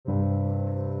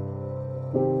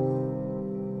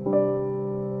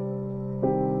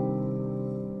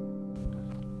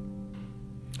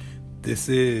This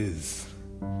is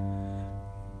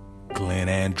Glenn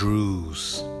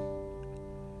Andrews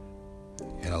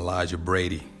and Elijah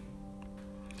Brady,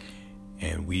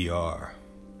 and we are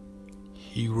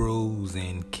Heroes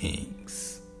and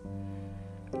Kings.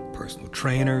 Personal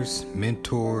trainers,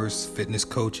 mentors, fitness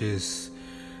coaches,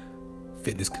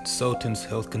 fitness consultants,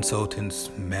 health consultants,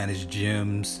 managed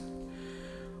gyms,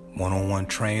 one-on-one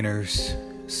trainers,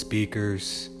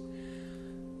 speakers,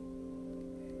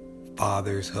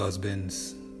 fathers,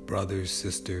 husbands, brothers,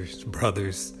 sisters,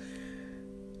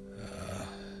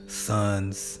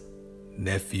 sons,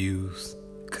 nephews,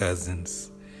 cousins,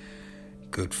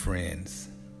 good friends.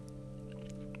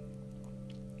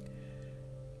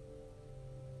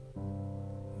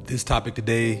 This topic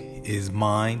today is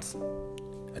minds.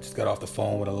 I just got off the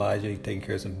phone with Elijah. He's taking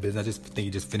care of some business. I just think he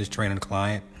just finished training a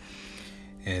client.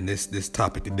 And this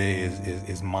topic today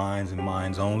is minds and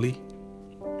minds only.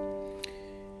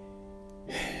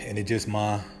 And it's just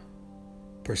my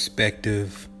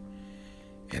perspective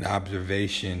and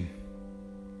observation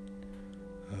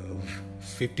of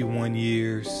 51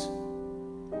 years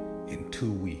in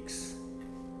 2 weeks.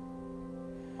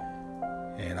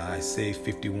 And I say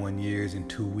 51 years in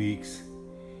 2 weeks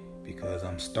because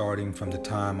I'm starting from the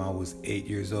time I was 8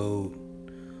 years old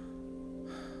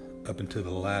up until the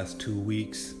last 2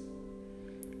 weeks.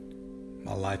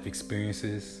 My life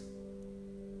experiences,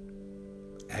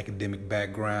 academic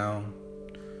background,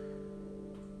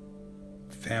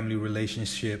 family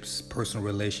relationships, personal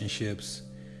relationships,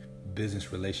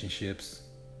 business relationships,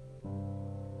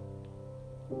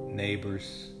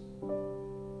 neighbors,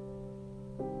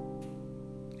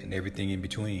 and everything in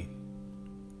between.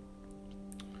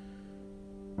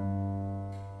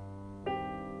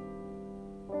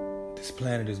 This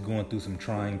planet is going through some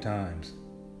trying times.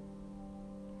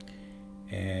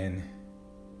 And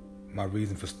my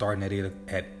reason for starting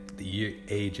at the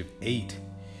age of 8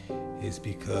 is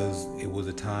because it was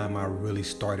a time I really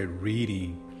started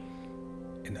reading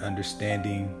and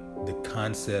understanding the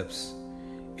concepts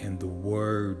and the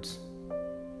words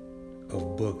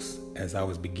of books as I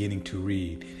was beginning to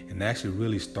read. And actually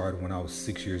really started when I was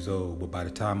 6 years old. But by the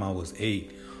time I was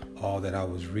 8, all that I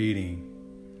was reading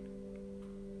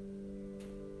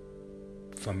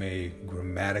from a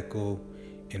grammatical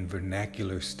and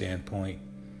vernacular standpoint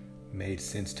made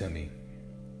sense to me.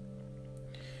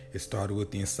 It started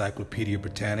with the Encyclopedia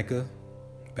Britannica.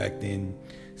 Back then,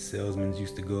 salesmen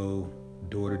used to go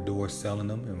door to door selling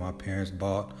them, and my parents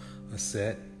bought a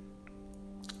set.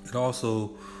 It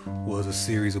also was a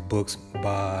series of books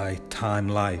by Time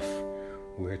Life,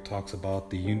 where it talks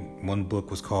about one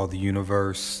book was called The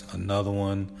Universe, another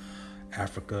one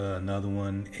Africa, another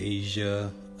one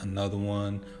Asia, another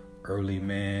one Early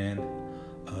Man,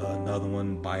 another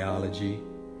one Biology.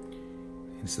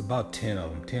 It's about 10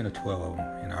 of them, 10 or 12 of them,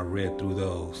 and I read through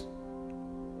those.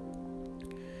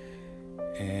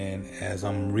 And as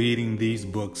I'm reading these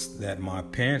books that my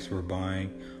parents were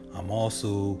buying, I'm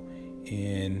also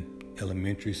in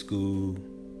elementary school,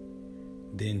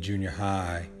 then junior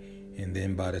high, and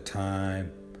then by the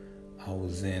time I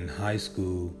was in high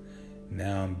school,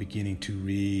 now I'm beginning to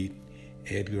read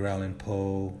Edgar Allan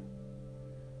Poe,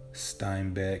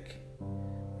 Steinbeck,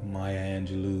 Maya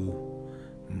Angelou,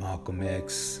 Malcolm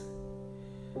X,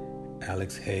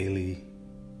 Alex Haley,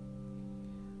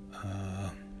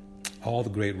 all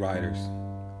the great writers.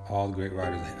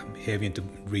 I'm heavy into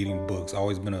reading books.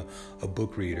 Always been a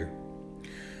book reader.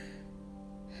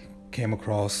 Came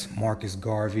across Marcus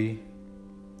Garvey,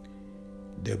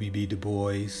 W.B. Du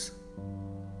Bois,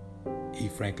 E.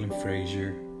 Franklin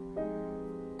Frazier,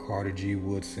 Carter G.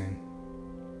 Woodson,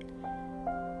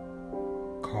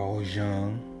 Carl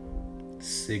Jung,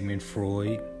 Sigmund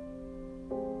Freud,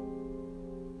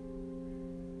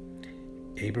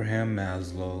 Abraham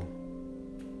Maslow,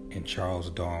 and Charles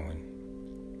Darwin.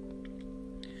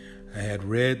 I had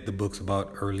read the books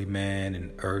about early man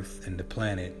and Earth and the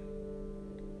planet,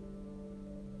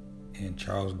 and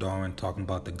Charles Darwin talking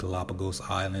about the Galapagos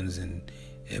Islands and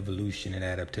evolution and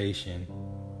adaptation.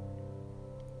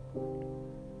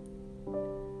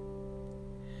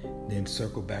 Then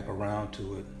circle back around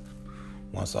to it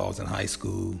once I was in high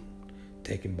school,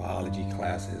 taking biology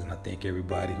classes, and I think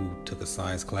everybody who took a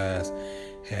science class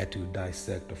had to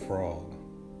dissect a frog.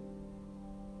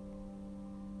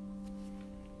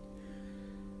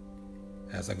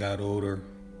 As I got older,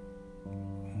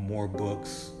 more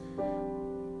books,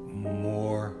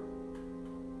 more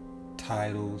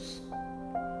titles,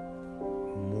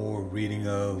 more reading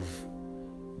of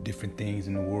different things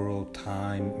in the world,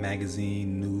 Time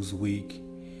magazine, Newsweek,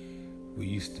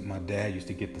 My dad used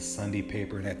to get the Sunday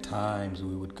paper, and at times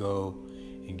we would go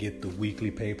and get the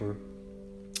weekly paper.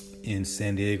 In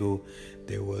San Diego,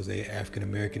 there was a African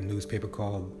American newspaper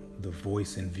called The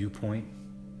Voice and Viewpoint,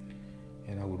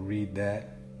 and I would read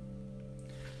that.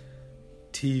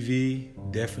 TV,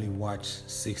 definitely watch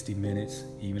 60 Minutes.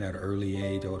 Even at an early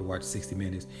age, I would watch 60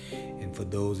 Minutes. And for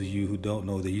those of you who don't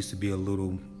know, there used to be a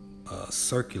little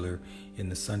circular in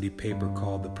the Sunday paper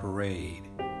called The Parade.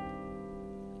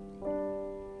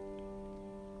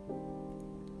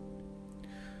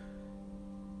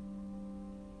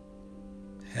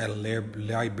 Had a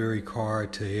library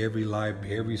card to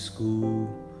every school,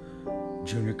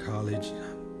 junior college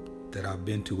that I've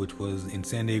been to, which was in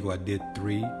San Diego. I did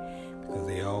 3 because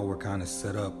they all were kind of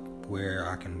set up where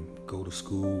I can go to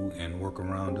school and work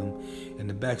around them. And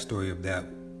the backstory of that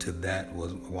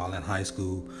was while in high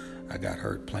school, I got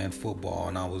hurt playing football,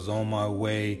 and I was on my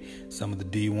way. Some of the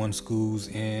D1 schools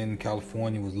in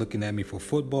California was looking at me for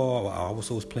football. I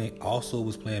also was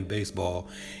playing baseball,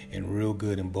 and real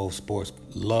good in both sports.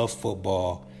 Loved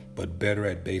football, but better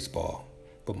at baseball.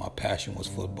 But my passion was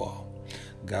football.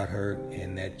 Got hurt,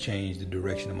 and that changed the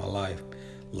direction of my life.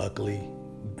 Luckily,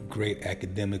 great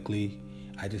academically.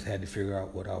 I just had to figure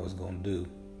out what I was going to do.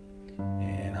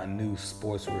 And I knew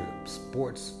football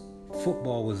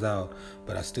was out,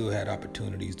 but I still had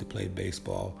opportunities to play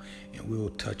baseball, and we'll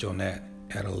touch on that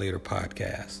at a later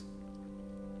podcast.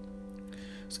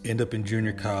 So end up in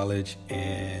junior college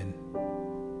and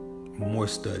more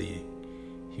studying,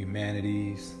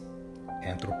 humanities,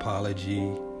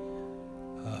 anthropology,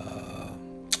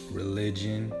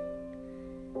 religion,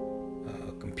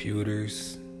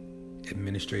 computers,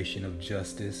 administration of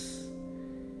justice,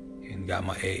 and got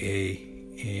my AA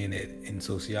in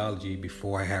sociology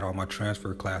before I had all my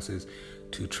transfer classes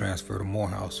to transfer to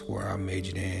Morehouse, where I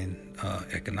majored in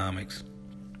economics.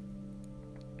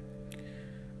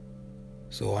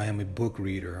 So I am a book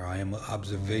reader. I am an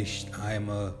observation.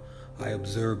 I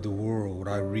observe the world.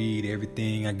 I read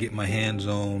everything I get my hands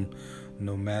on,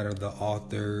 no matter the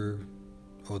author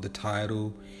or the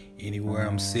title. Anywhere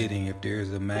I'm sitting, if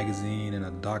there's a magazine in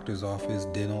a doctor's office,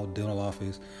 dental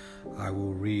office, I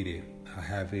will read it. I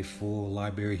have a full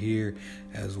library here,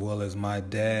 as well as my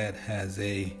dad has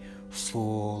a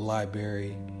full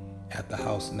library at the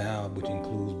house now, which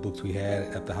includes books we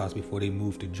had at the house before they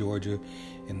moved to Georgia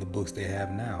and the books they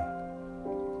have now.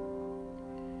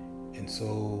 And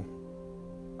so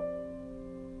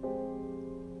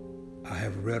I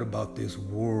have read about this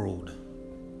world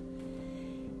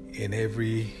in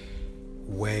every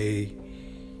way,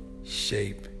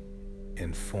 shape,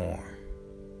 and form.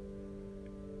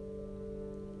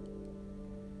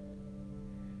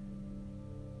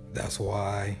 That's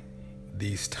why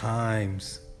these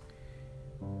times,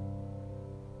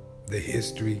 the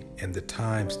history and the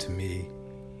times to me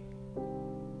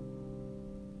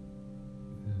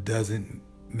doesn't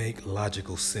make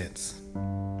logical sense.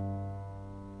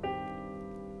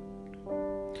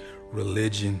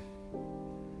 Religion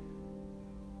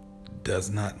does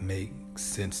not make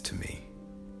sense to me.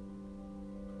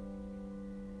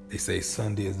 They say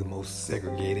Sunday is the most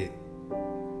segregated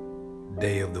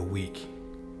day of the week.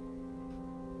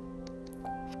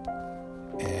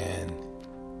 And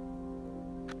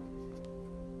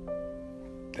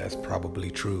that's probably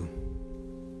true.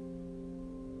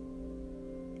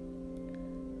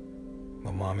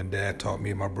 My mom and dad taught me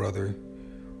and my brother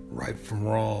right from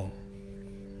wrong.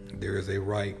 There is a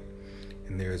right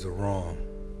and there is a wrong.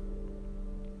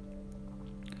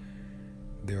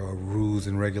 There are rules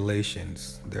and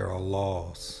regulations. There are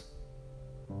laws.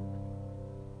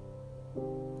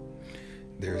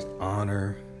 There's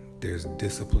honor. There's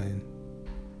discipline.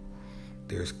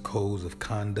 There's codes of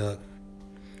conduct.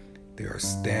 There are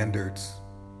standards.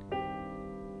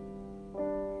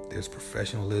 There's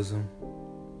professionalism.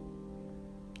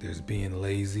 There's being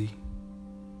lazy.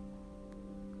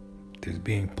 There's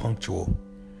being punctual.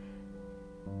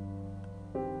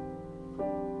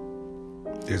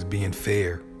 There's being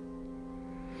fair.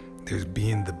 There's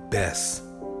being the best.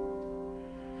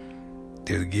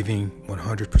 There's giving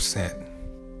 100%,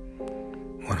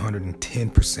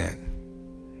 110%.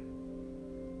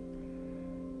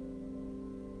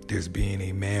 There's being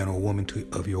a man or woman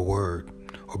of your word,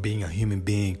 or being a human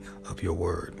being of your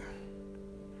word.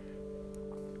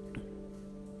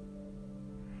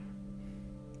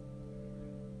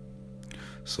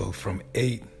 So from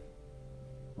 8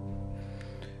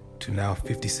 to now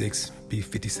 56, be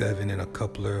 57 in a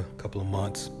couple of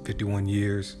months, 51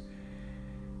 years.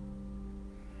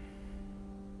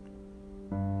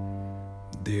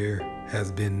 There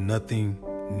has been nothing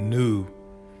new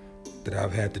that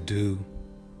I've had to do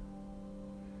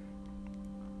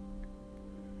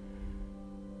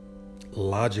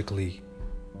logically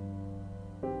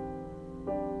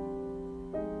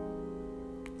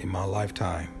in my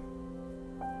lifetime.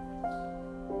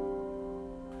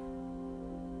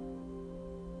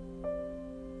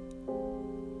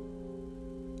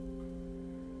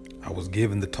 I was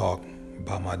given the talk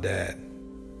by my dad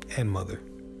and mother.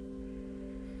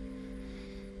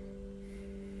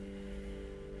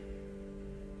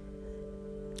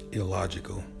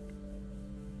 Illogical.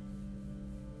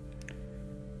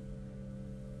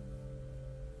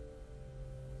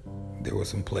 There were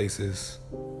some places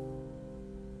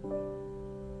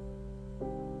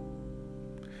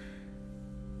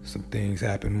some things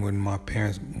happened when my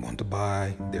parents wanted to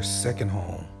buy their second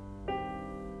home.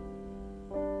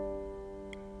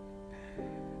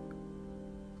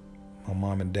 My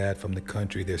mom and dad from the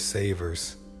country, they're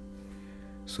savers.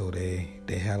 So they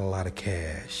had a lot of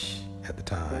cash at the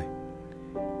time.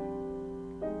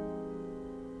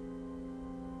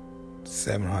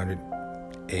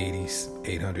 780,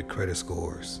 800 credit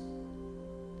scores.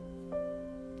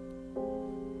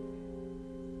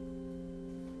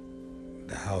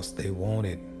 The house they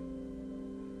wanted,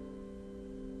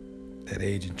 that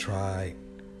agent tried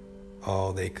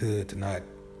all they could to not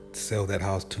sell that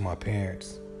house to my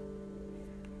parents.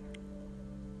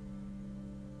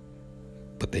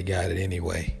 But they got it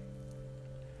anyway.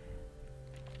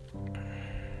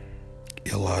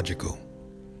 Illogical.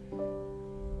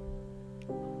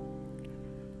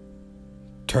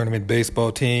 Tournament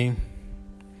baseball team.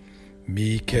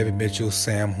 Me, Kevin Mitchell,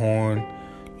 Sam Horn,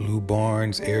 Lou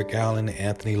Barnes, Eric Allen,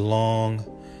 Anthony Long,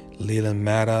 Leland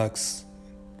Maddox,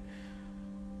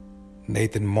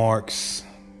 Nathan Marks,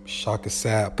 Shaka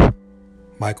Sapp,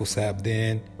 Michael Sapp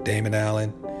then, Damon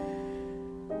Allen,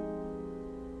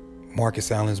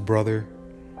 Marcus Allen's brother.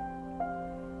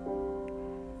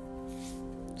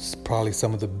 It's probably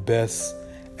some of the best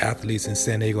athletes in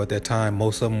San Diego at that time.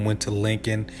 Most of them went to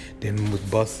Lincoln. Then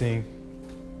with busing,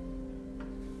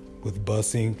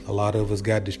 a lot of us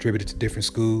got distributed to different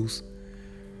schools.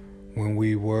 When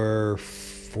we were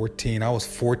 14, I was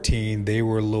 14. They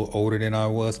were a little older than I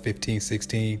was, 15,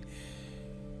 16.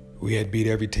 We had beat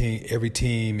every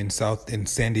team in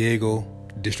San Diego,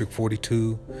 District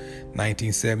 42,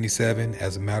 1977.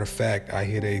 As a matter of fact, I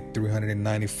hit a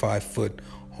 395-foot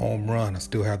home run. I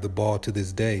still have the ball to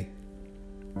this day.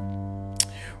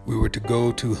 We were to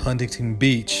go to Huntington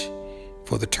Beach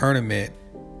for the tournament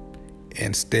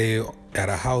and stay at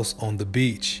a house on the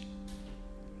beach.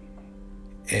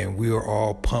 And we were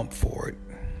all pumped for it.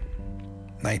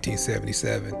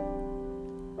 1977.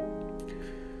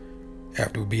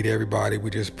 After we beat everybody, we're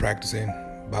just practicing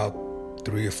about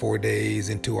 3 or 4 days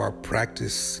into our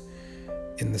practice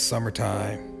in the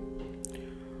summertime.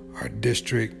 Our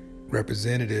district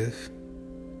representative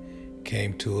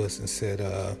came to us and said,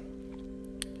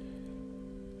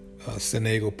 San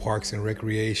Diego Parks and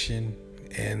Recreation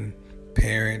and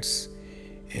parents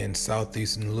in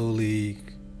Southeastern Little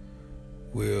League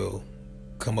will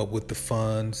come up with the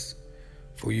funds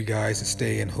for you guys to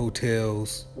stay in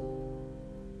hotels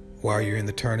while you're in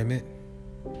the tournament.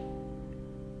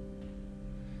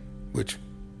 Which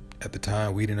at the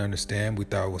time we didn't understand. We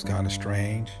thought it was kind of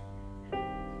strange.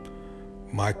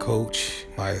 My coach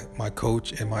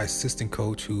and my assistant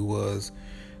coach, who was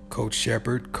Coach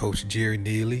Shepard, Coach Jerry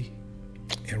Neely,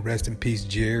 and rest in peace,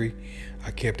 Jerry.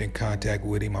 I kept in contact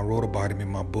with him. I wrote about him in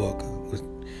my book.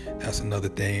 That's another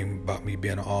thing about me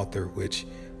being an author, which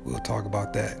we'll talk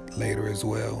about that later as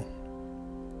well.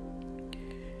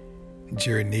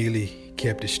 Jerry Neely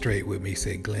kept it straight with me. He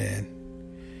said, Glenn,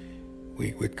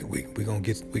 we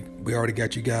already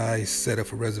got you guys set up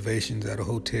for reservations at a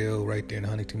hotel right there in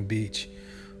Huntington Beach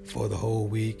for the whole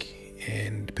week,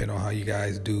 and depending on how you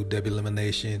guys do double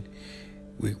elimination,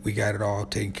 we got it all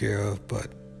taken care of.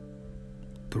 But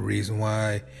the reason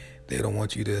why they don't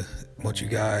want you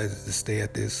guys to stay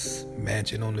at this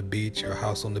mansion on the beach or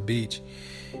house on the beach,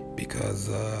 because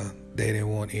they didn't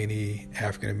want any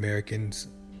African Americans,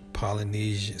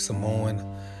 Polynesian, Samoan,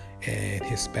 and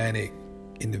Hispanic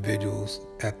individuals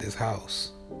at this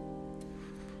house.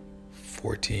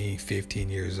 14, 15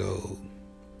 years old.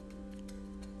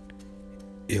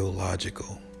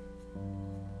 Illogical.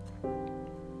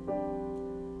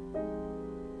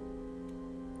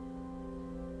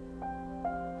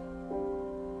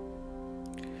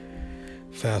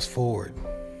 Fast forward.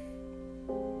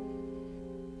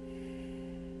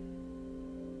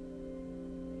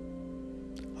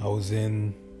 I was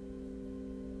in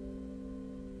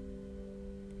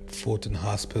Fulton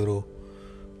Hospital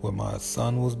where my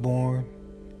son was born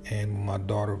and my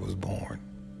daughter was born.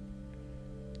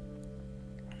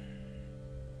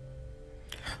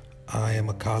 I am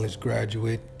a college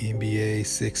graduate, MBA,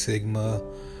 Six Sigma,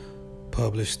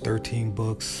 published 13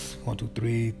 books,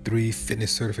 3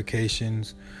 fitness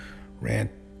certifications, ran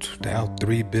now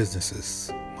 3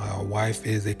 businesses. My wife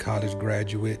is a college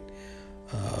graduate,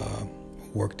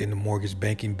 worked in the mortgage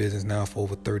banking business now for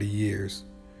over 30 years,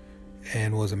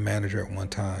 and was a manager at one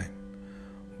time.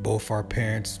 Both my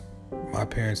parents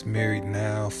married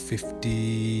now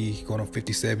 50, going on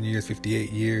 57 years, 58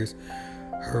 years.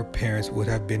 Her parents would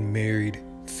have been married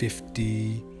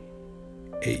 58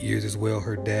 years as well.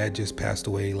 Her dad just passed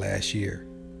away last year.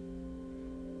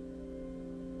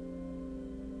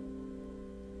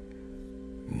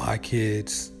 My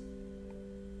kids,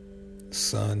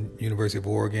 son, University of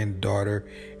Oregon, daughter,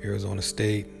 Arizona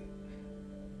State,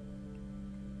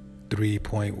 3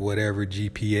 whatever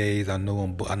GPAs. I know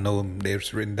them. They're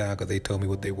written down because they told me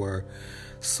what they were.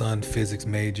 Son, physics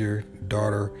major,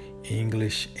 daughter,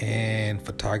 English and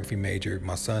photography major.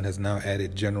 My son has now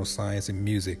added general science and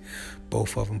music.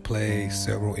 Both of them play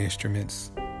several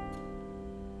instruments.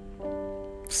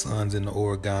 Son's in the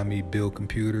origami, build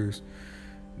computers.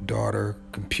 Daughter,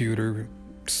 computer,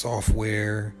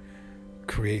 software,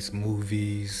 creates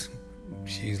movies.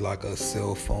 She's like a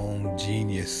cell phone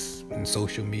genius and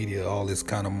social media, all this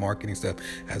kind of marketing stuff.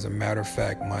 As a matter of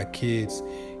fact, my kids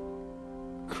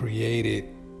created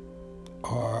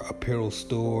our apparel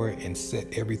store and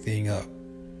set everything up.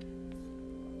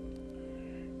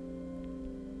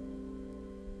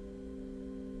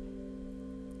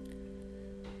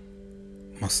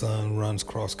 My son runs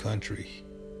cross country.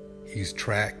 He's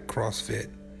track, CrossFit.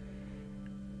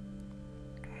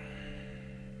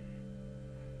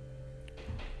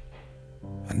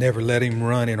 I never let him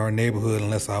run in our neighborhood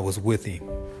unless I was with him.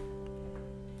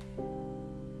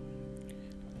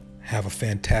 Have a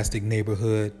fantastic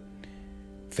neighborhood,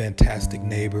 fantastic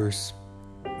neighbors,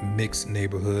 mixed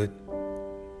neighborhood.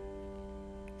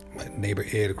 My neighbor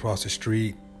Ed across the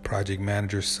street, project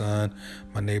manager's son.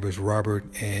 My neighbors Robert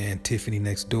and Tiffany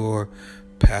next door.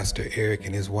 Pastor Eric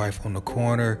and his wife on the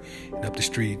corner. And up the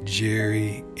street,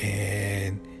 Jerry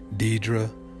and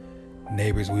Deidre.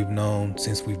 Neighbors we've known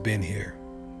since we've been here.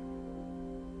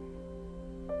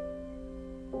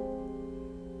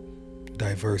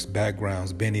 Diverse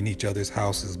backgrounds, been in each other's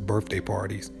houses, birthday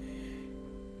parties,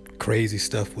 crazy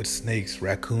stuff with snakes,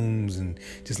 raccoons, and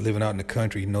just living out in the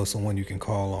country. You know someone you can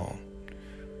call on.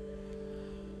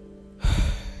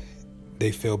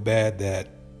 They feel bad that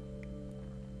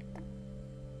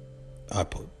I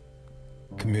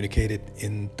communicated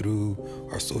in through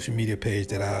our social media page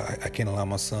that I can't allow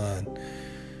my son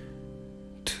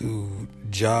to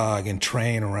jog and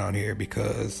train around here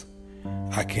because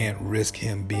I can't risk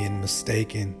him being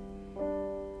mistaken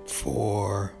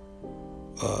for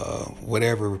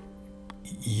whatever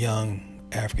young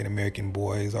African-American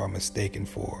boys are mistaken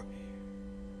for.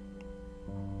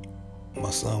 My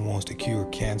son wants to cure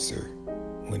cancer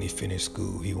when he finished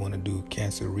school. He want to do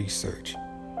cancer research.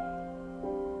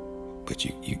 But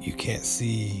you can't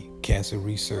see cancer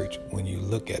research when you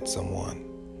look at someone.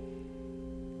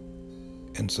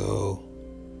 And so,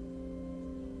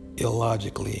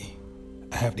 illogically,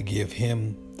 I have to give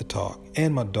him the talk,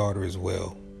 and my daughter as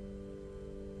well.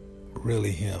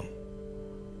 Really him.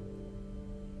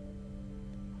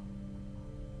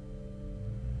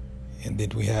 And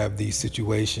then we have these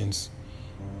situations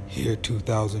here,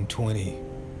 2020.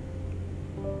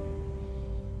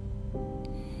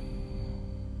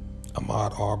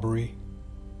 Ahmaud Arbery,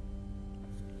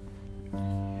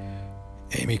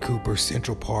 Amy Cooper,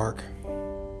 Central Park,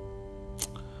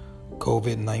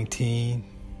 COVID-19,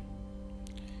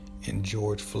 and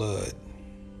George Floyd.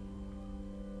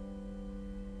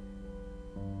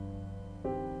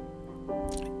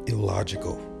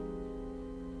 Illogical.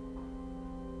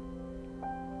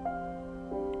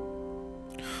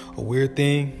 A weird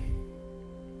thing,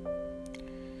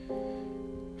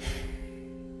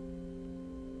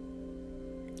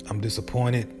 I'm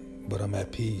disappointed, but I'm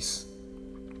at peace.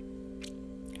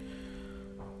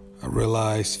 I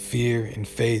realize fear and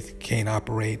faith can't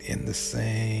operate in the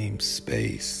same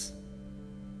space.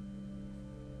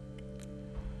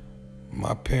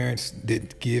 My parents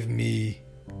didn't give me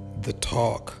the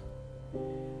talk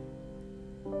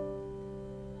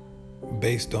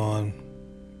based on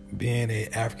being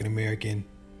an African-American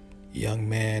young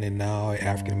man and now an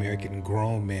African-American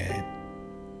grown man.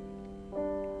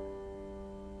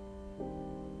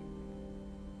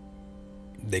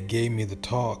 They gave me the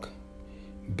talk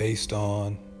based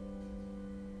on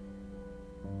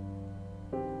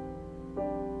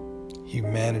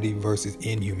humanity versus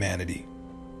inhumanity.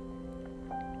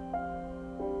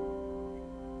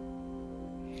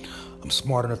 I'm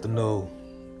smart enough to know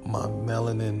my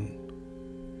melanin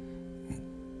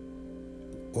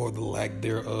or the lack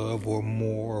thereof, or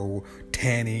more, or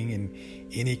tanning, and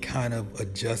any kind of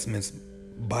adjustments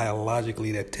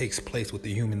biologically that takes place with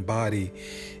the human body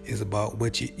is about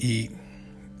what you eat,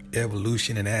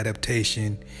 evolution and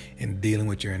adaptation, and dealing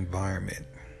with your environment.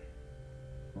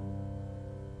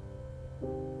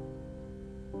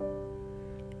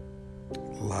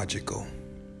 Logical.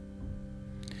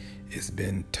 It's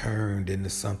been turned into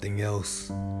something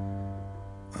else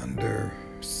under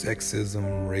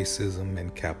sexism, racism,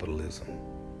 and capitalism.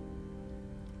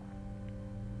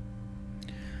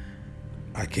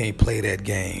 I can't play that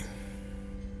game.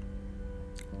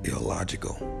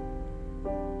 Illogical.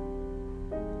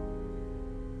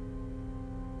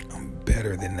 I'm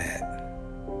better than that.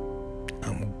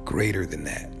 I'm greater than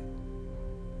that.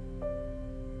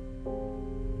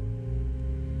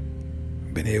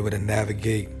 I've been able to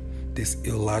navigate this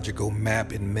illogical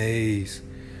map and maze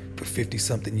for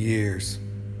 50-something years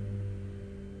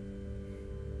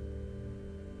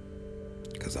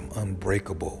because I'm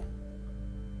unbreakable.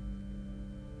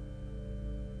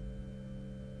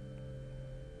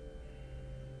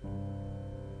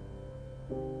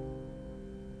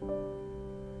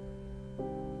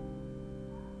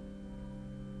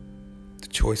 The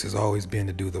choice has always been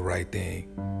to do the right thing,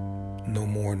 no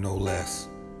more, no less.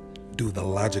 Do the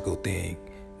logical thing,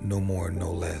 no more,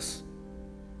 no less.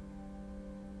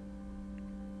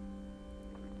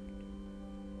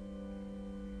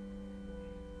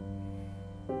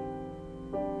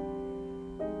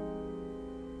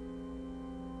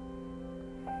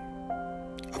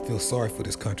 I feel sorry for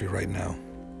this country right now.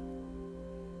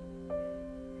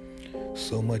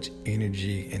 So much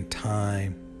energy and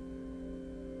time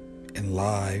and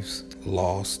lives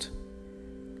lost.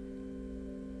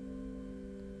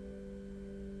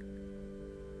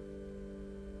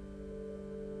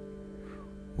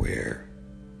 Where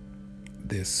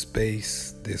this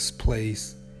space, this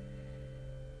place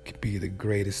could be the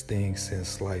greatest thing since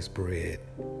sliced bread.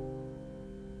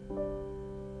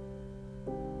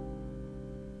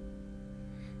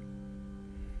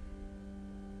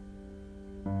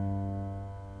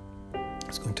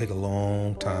 It's going to take a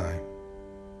long time.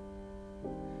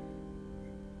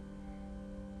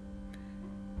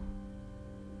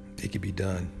 It could be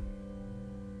done.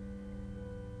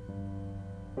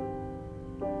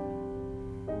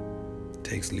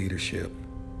 Takes leadership.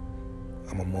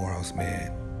 I'm a Morehouse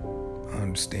man. I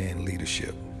understand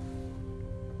leadership.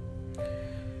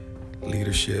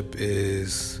 Leadership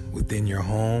is within your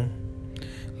home.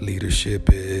 Leadership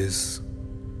is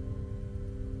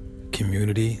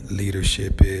community.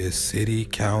 Leadership is city,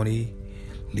 county.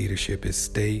 Leadership is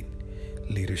state.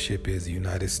 Leadership is the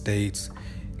United States.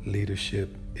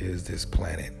 Leadership is this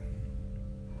planet.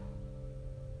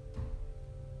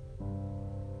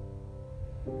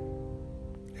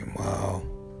 And while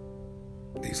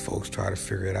these folks try to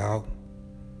figure it out,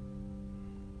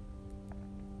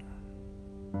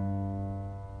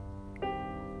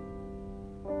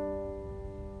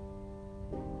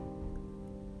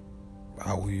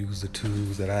 I will use the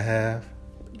tools that I have.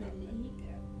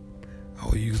 I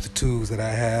will use the tools that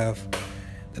I have,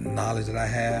 the knowledge that I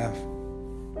have.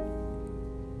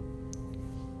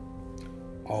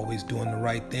 Always doing the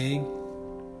right thing.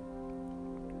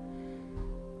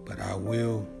 But I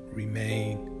will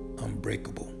remain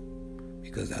unbreakable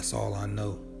because that's all I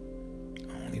know.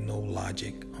 I only know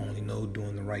logic. I only know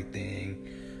doing the right thing.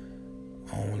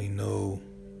 I only know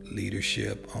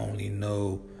leadership. I only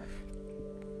know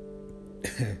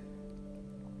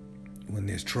when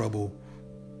there's trouble,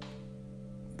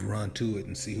 run to it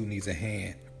and see who needs a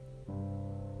hand.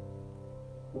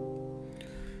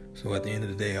 So at the end of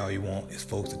the day, all you want is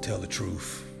folks to tell the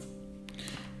truth.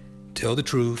 Tell the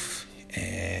truth,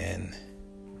 and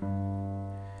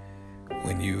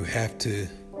when you have to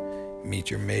meet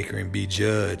your maker and be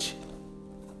judged,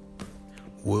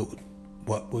 what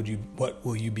will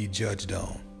you be judged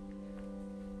on?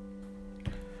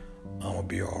 I'm gonna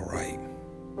be all right.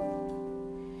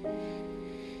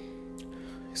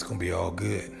 It's gonna be all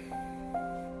good.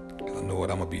 'Cause I know what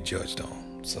I'm gonna be judged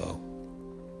on. So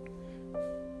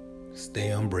stay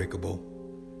unbreakable.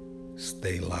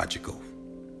 Stay logical.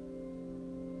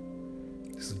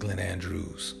 This is Glenn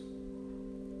Andrews.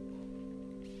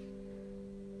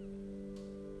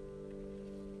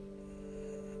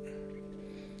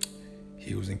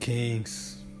 Heroes and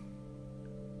Kings.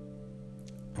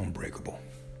 Unbreakable.